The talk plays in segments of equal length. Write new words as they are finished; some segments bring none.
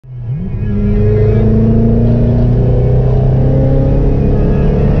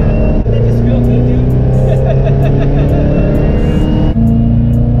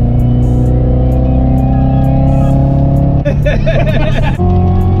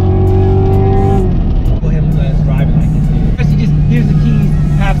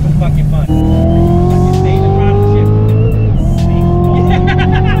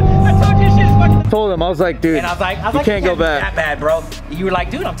was like, dude, and I was like, you can't go back. That bad, bro. You were like,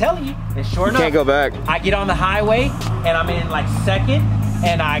 dude, I'm telling you. And sure enough, you can't go back. I get on the highway and I'm in like second,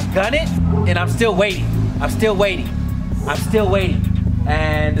 and I gun it, and I'm still waiting. I'm still waiting.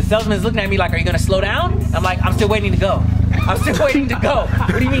 And the salesman's looking at me like, are you gonna slow down? I'm like, I'm still waiting to go. I'm still waiting to go.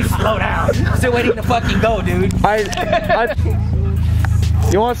 What do you mean slow down? I'm still waiting to fucking go, dude.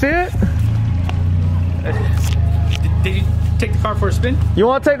 You want to see it? Did you take the car for a spin? You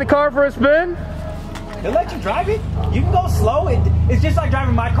want to take the car for a spin? They'll let you drive it. You can go slow. It's just like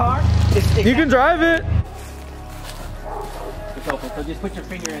driving my car. You can drive it. It's open. So just put your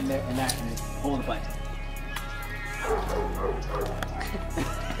finger in there and that, and just hold the button.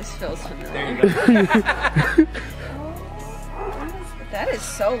 This feels familiar. There you go. That is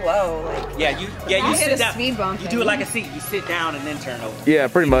so low. Like, you sit down. Speed bump you do it like a seat. You sit down and then turn over. Yeah,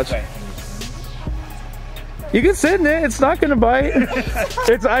 pretty much. You can sit in it. It's not gonna bite.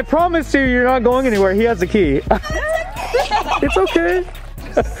 I promise you, you're not going anywhere. He has the key. It's okay.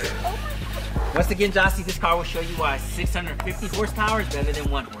 Once again, Jossie, this car will show you why 650 horsepower is better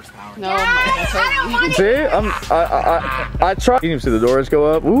than 1 horsepower. no, my See, I try. You can see the doors go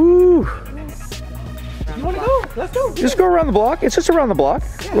up. Ooh. You wanna go? Let's go. Just go around the block. It's just around the block,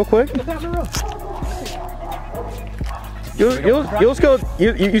 real quick. Go down the road. You'll just go.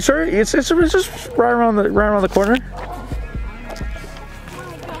 You sure? It's just right around the corner.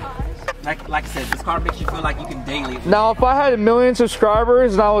 Like I said, this car makes you feel like you can daily. Now, if I had 1 million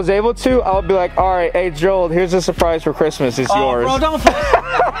subscribers and I was able to, I would be like, all right, hey Joel, here's a surprise for Christmas. It's yours. Bro, don't.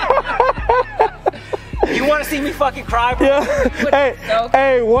 You want to see me fucking cry, bro? Yeah.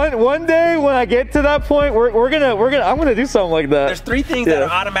 Hey, one day when I get to that point, I'm gonna do something like that. There's 3 things that are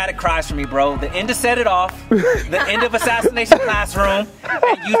automatic cries for me, bro. The end of Set It Off, the end of Assassination Classroom,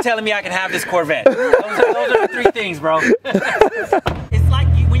 and you telling me I can have this Corvette. Those are the 3 things, bro. It's like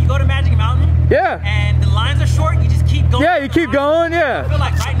when you go to Magic Mountain. Yeah. And the lines are short, you just keep going. Yeah, you keep going. Yeah. I feel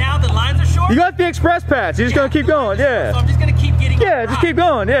like right now the lines are short. You got the express pass. You're just gonna keep going. Yeah. So I'm just gonna keep getting. Yeah, just keep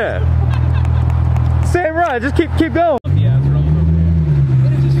going. Yeah. Same ride. Just keep going. Yeah, it's really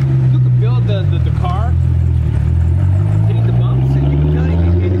you can build the car, hitting the bumps, and you can kind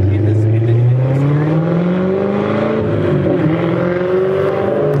of in this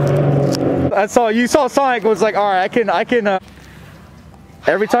area. I saw you saw Sonic was like, all right, I can.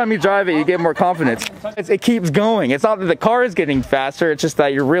 Every time you drive it, you get more confidence. It keeps going. It's not that the car is getting faster. It's just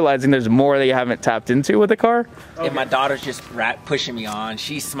that you're realizing there's more that you haven't tapped into with the car. And my daughter's just pushing me on.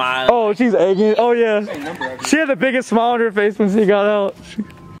 She's smiling. Oh, she's egging. Oh yeah. She had the biggest smile on her face when she got out.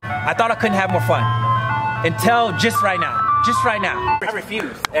 I thought I couldn't have more fun until just right now. Just right now. I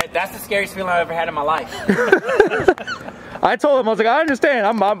refuse. That's the scariest feeling I've ever had in my life. I told him, I was like, I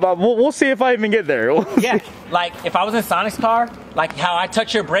understand. We'll see if I even get there. Yeah, like if I was in Sonic's car, like how I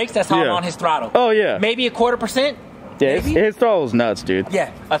touch your brakes, that's how I'm on his throttle. Oh yeah. Maybe 1/4%. Yeah, his throttle's nuts, dude.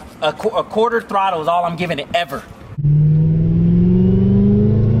 Yeah, a quarter throttle is all I'm giving it ever.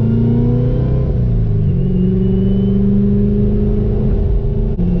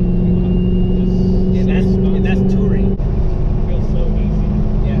 And that's touring. Feels so easy.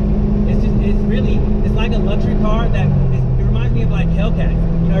 Yeah, it's like a luxury car that it reminds me of like Hellcats.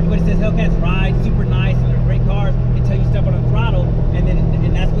 You know, everybody says Hellcats ride super nice and they're great cars until you step on a throttle, and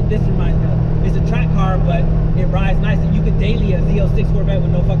that's what this reminds me of. It's a track car, but it rides nice, and you could daily a Z06 Corvette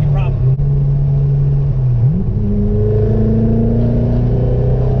with no fucking problem.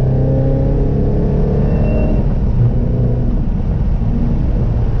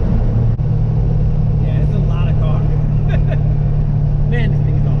 Yeah, it's a lot of cars. Man, this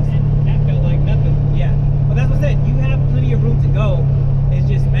thing is awesome. That felt like nothing. Yeah, but that's what I said. You have plenty of room to go. It's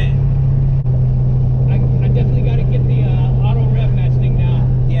just, man. I definitely got to get the auto rev match thing now.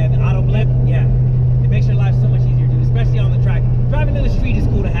 Yeah, the auto blip. Yeah, it makes your life so much easier, dude. Especially on the track. Driving in the street is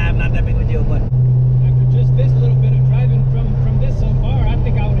cool to have, not that big of a deal, but After just this little bit of driving from this so far, I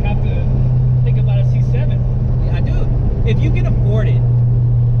think I would have to think about a C7. yeah, I do. If you can afford it,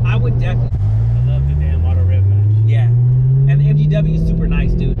 I would definitely. I love the damn auto rev match. Yeah, and the MGW is super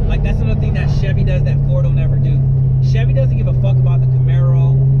nice, dude. Like that's another thing that Chevy does that Ford will never do. Chevy doesn't give a fuck about the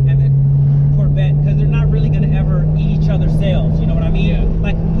Camaro and the Corvette because they're not really gonna ever eat each other's sales. You know what I mean? Yeah.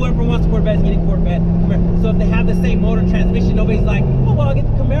 Like whoever wants Corvette is getting Corvette. So if they have the same motor transmission, nobody's like, oh well, I'll get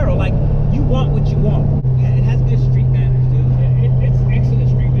the Camaro. Like you want what you want. Yeah, it has good street manners, dude. Yeah, it's excellent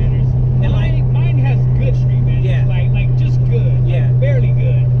street manners. And Mine has good street manners. Yeah. Like just good. Yeah. Like barely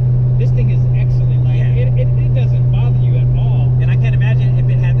good. This thing is excellent. Like Yeah. it doesn't bother you at all. And I can't imagine if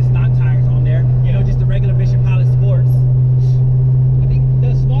it had the stock tires on there. You know, just the regular Mission Pilot Sports. I think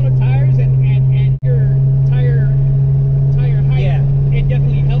the smaller tires and your tire height. Yeah. It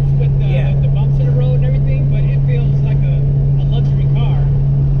definitely helps with the bumps in the road and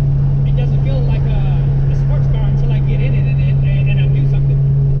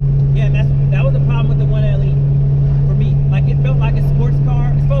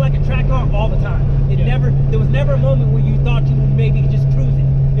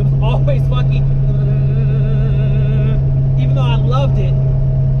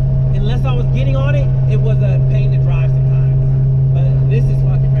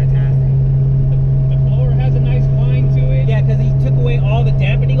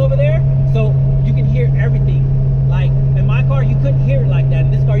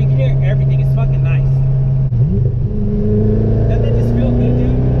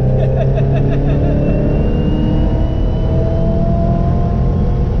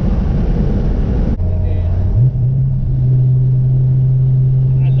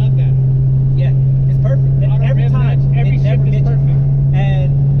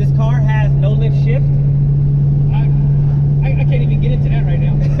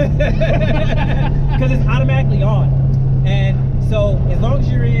Because it's automatically on. And so as long as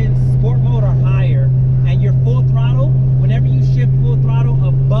you're in sport mode or higher and you're full throttle, whenever you shift full throttle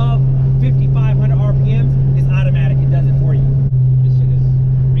above 5,500 RPMs, it's automatic. It does it for you. This shit is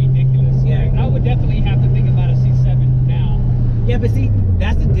ridiculous. Yeah. Like, I would definitely have to think about a C7 now. Yeah, but see,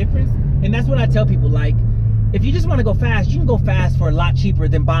 that's the difference. And that's what I tell people, like, if you just want to go fast, you can go fast for a lot cheaper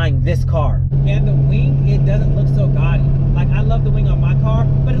than buying this car. And the wing, it doesn't look so gaudy. Like, I love the wing on my car,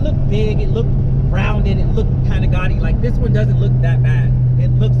 but it looked big, it looked rounded, it looked kind of gaudy. Like, this one doesn't look that bad.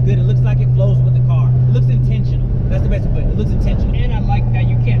 It looks good, it looks like it flows with the car. It looks intentional. That's the best way to put it. It looks intentional. And I like that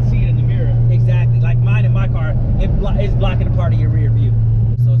you can't see it in the mirror. Exactly. Like mine in my car, it's blocking a part of your rear view.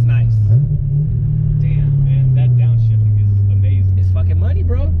 So it's nice. Damn, man, that downshifting is amazing. It's fucking money,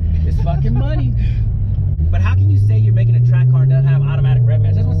 bro. It's fucking money. But how can you say you're making a track car that doesn't have automatic rev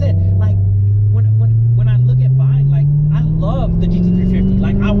match? That's what I said. Like, when I look at buying, like, I love the GT350.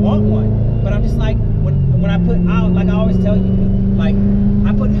 Like, I want one. But I'm just like, when I put out, like I always tell you, like,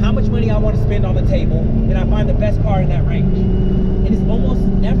 I put how much money I want to spend on the table, and I find the best car in that range. And it's almost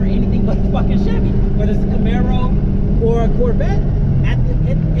never anything but a fucking Chevy. Whether it's a Camaro or a Corvette,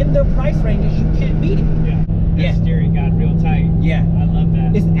 in the price ranges, you can't beat it. Yeah. Yeah. That steering got real tight. Yeah. I love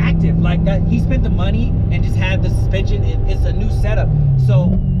that. It's active, like that. He spent the money and just had the suspension. It's a new setup. So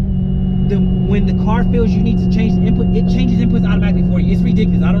when the car feels you need to change the input, it changes inputs automatically for you. It's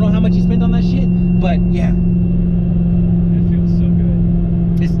ridiculous. I don't know how much you spent on that shit, but yeah. It feels so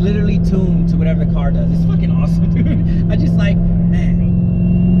good. It's literally tuned to whatever the car does. It's fucking awesome, dude. I just like, man.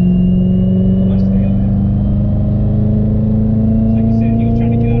 How much is the other? Like you said, he was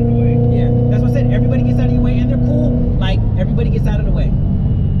trying to get out of the way. Yeah, that's what I said. Everybody gets out of your way, and they're cool. Like, everybody gets out of the way.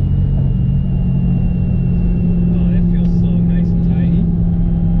 Oh, that feels so nice and tight.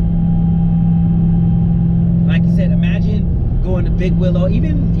 Like you said, imagine going to Big Willow,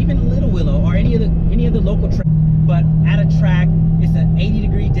 even Little Willow, or any of the local tracks. But at a track, it's an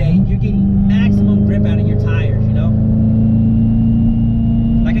 80-degree day. You're getting maximum grip out of your tires, you know?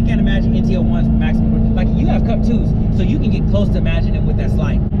 Like, I can't imagine NTO1s with maximum grip. Like, you have Cup 2s, so you can get close to imagining it with that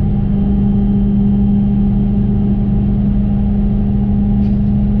slide.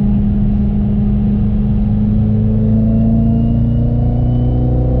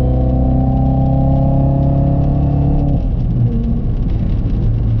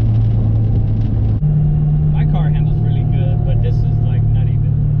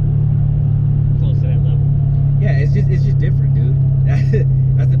 It's just different, dude.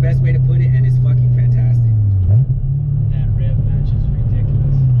 That's the best way to put it, and it's fucking fantastic. That rev match is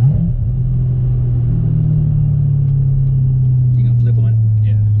ridiculous. You gonna flip one?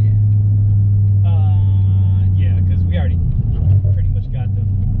 Yeah. Yeah. Yeah, because we already pretty much got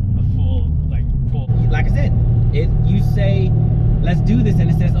a full. Like I said, you say, let's do this, and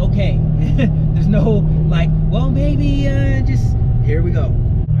it says okay. There's no like, well, maybe just here we go.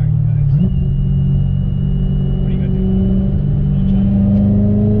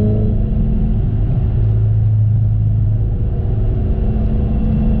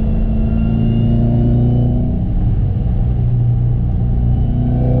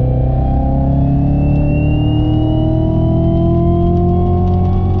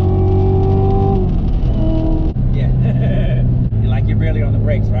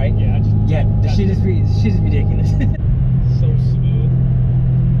 Right? Yeah. The shit is ridiculous. So smooth.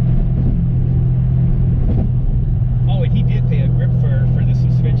 Oh, and he did pay a grip for the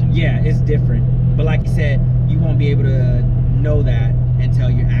suspension. Yeah, it's different. But like I said, you won't be able to know that until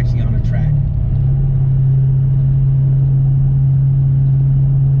you're actually on a track.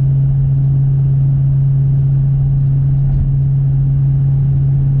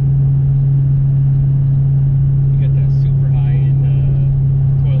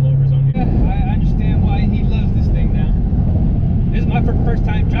 First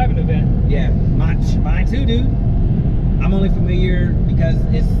time driving a Vette. Yeah, mine too, dude. I'm only familiar because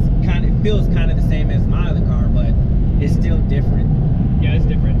it feels kind of the same as my other car, but it's still different. Yeah, it's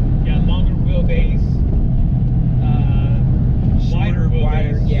different. Yeah, longer wheelbase, wider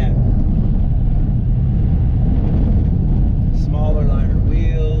wheelbase. Yeah. Smaller, lighter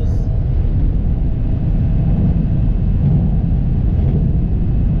wheels.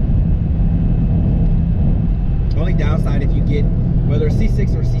 Only downside if you get whether a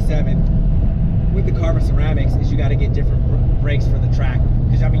C6 or a C7 with the carbon ceramics is you got to get different brakes for the track,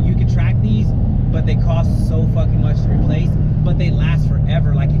 because I mean you can track these, but they cost so fucking much to replace, but they last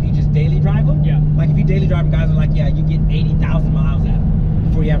forever. Like if you just daily drive them, yeah. Like if you daily drive them, guys are like, yeah, you get 80,000 miles out of them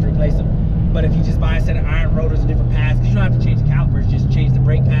before you have to replace them. But if you just buy a set of iron rotors and different pads, because you don't have to change the calipers, just change the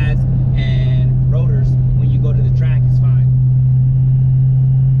brake pads and rotors when you go to the track, it's fine.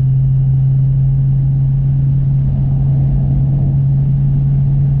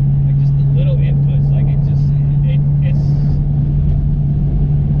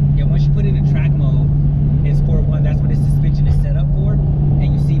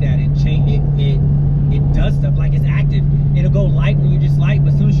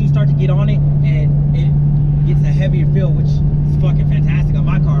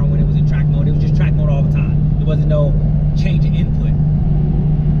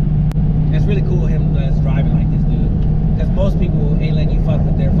 really cool him driving like this, dude. Because most people ain't letting you fuck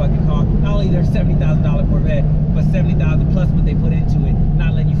with their fucking car. Not only their $70,000 Corvette, but $70,000 plus what they put into it,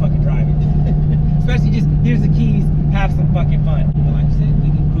 not letting you fucking drive it. Especially just, here's the keys, have some fucking fun. But like I said, we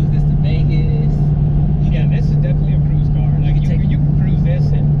can cruise this to Vegas. Yeah, this is definitely a cruise car. Like you can cruise this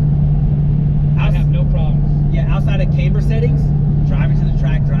and I have no problems. Yeah, outside of camber settings, driving to the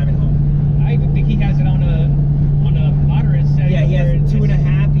track, driving home. I even think he has it on a moderate setting. Yeah, he has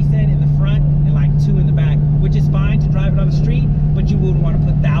 2.5, he said, in the front and like 2 in the back, which is fine to drive it on the street, but you wouldn't want to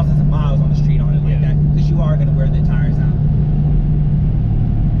put thousands of miles on the street on it like that, because you are going to wear the tires out.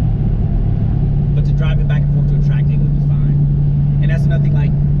 But to drive it back and forth to a track day would be fine. And that's another thing,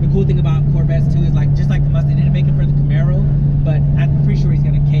 like, the cool thing about Corvettes too is like, just like the Mustang, they didn't make it for the Camaro, but I'm pretty sure he's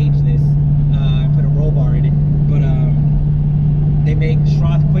going to cage this and put a roll bar in it. But they make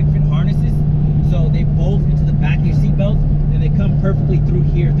Schroth quick fit harnesses, so they bolt into the back of your seatbelt and they come perfectly through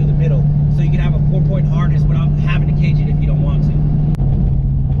here, through the middle. So you can have a 4-point harness without having to cage it if you don't want to.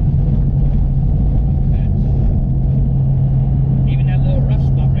 Even that little rough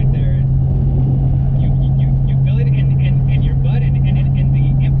spot right there, you feel it in your butt and the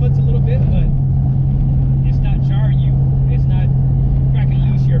inputs a little bit, but it's not jarring you. It's not cracking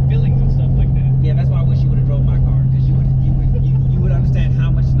loose your feelings and stuff like that. Yeah, that's why I wish you would have drove my car, because you would understand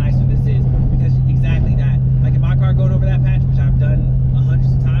how much nicer this is. Because exactly that. Like in my car going over that patch, which I've done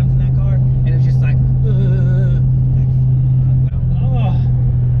hundreds of times in that car, and it's just like, oh.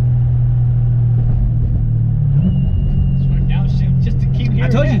 Just want to downshift just to keep hearing I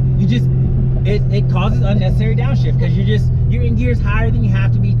told that. it causes unnecessary downshift because you're in gears higher than you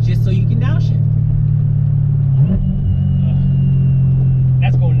have to be just so you can downshift.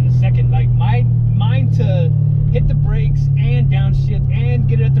 That's going in a second. Like mine to hit the brakes and downshift and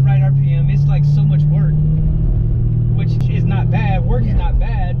get it at the right RPM, it's like so much work, which is not bad. Work is not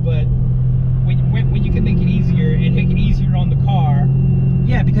bad, but when you can make it easier and make it easier on the car.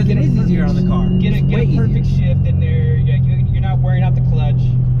 Yeah, because it is easier on the car. Get a perfect shift in there. Yeah, you're not wearing out the clutch.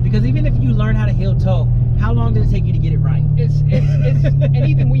 Because even if you learn how to heel toe, how long does it take you to get it right? It's and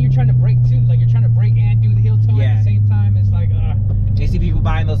even when you're trying to brake too, like you're trying to brake and do the heel toe at the same time, it's like You see people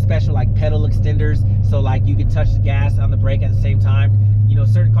buying those special like pedal extenders, so like you can touch the gas on the brake at the same time. You know,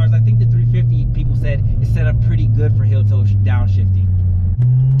 certain cars, I think the 350 people said is set up pretty good for heel toe downshifting.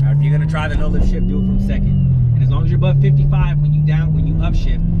 Or if you're gonna try the no lift shift, do it from second. And as long as you're above 55, when you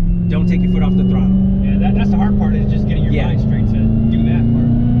upshift, don't take your foot off the throttle. Yeah, that's the hard part, is just getting your mind straight to do that part.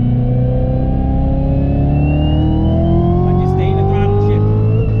 Like just stay in the throttle and shift.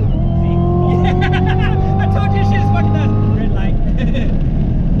 See? Yeah. I told you shit is fucking nuts. Red light.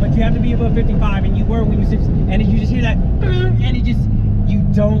 But you have to be above 55, and you were when you shift, and you just hear that, and it just, you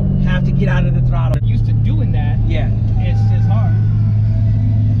don't have to get out of the throttle. I'm used to doing that. Yeah. It's just hard.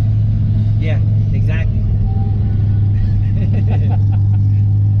 Yeah, exactly.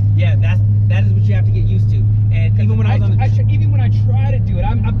 Yeah, that is what you have to get used to. And even when I was on the even when I try to do it,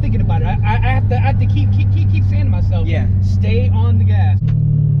 I'm thinking about it. I have to keep saying to myself, yeah, stay on the gas.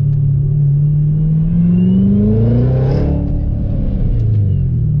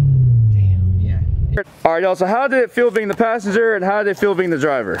 Damn. Yeah. All right, y'all. So how did it feel being the passenger, and how did it feel being the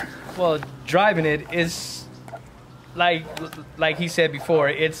driver? Well, driving it is like he said before,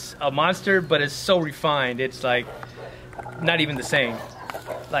 it's a monster, but it's so refined. It's like not even the same.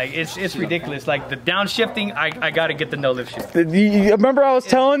 Like it's ridiculous. Like the downshifting, I gotta get the no lift shift. You remember I was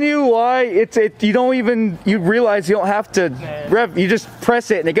telling you why you realize you don't have to rev, you just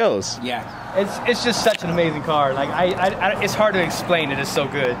press it and it goes. Yeah. It's just such an amazing car. Like it's hard to explain. It is so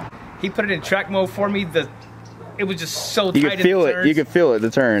good. He put it in track mode for me. It was just so tight. You can feel it. You can feel it.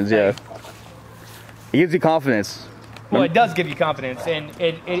 The turns. Yeah. It gives you confidence. Well, it does give you confidence, and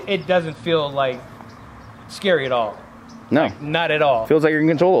it doesn't feel like scary at all. No, like, not at all. Feels like you're in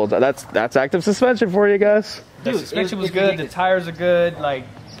control. That's active suspension for you guys. The suspension was good. The tires are good. Like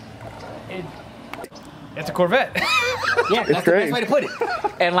it's a Corvette. Yeah, that's the best way to put it.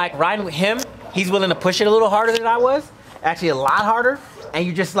 And like riding with him, he's willing to push it a little harder than I was. Actually, a lot harder. And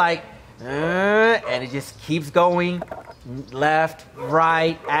you just like, and it just keeps going left,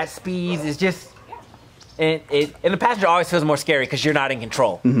 right, at speeds. It's just, and the passenger always feels more scary because you're not in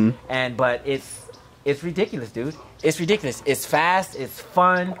control. Mm-hmm. But it's ridiculous, dude. It's ridiculous. It's fast. It's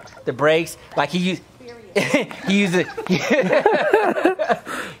fun. The brakes, like he used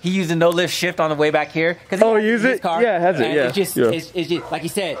a no lift shift on the way back here. Oh, use it? Car, yeah, it has it. Yeah. It's just like he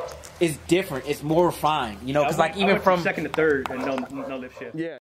said. It's different. It's more refined. You know, because like even from second to third and no lift shift. Yeah.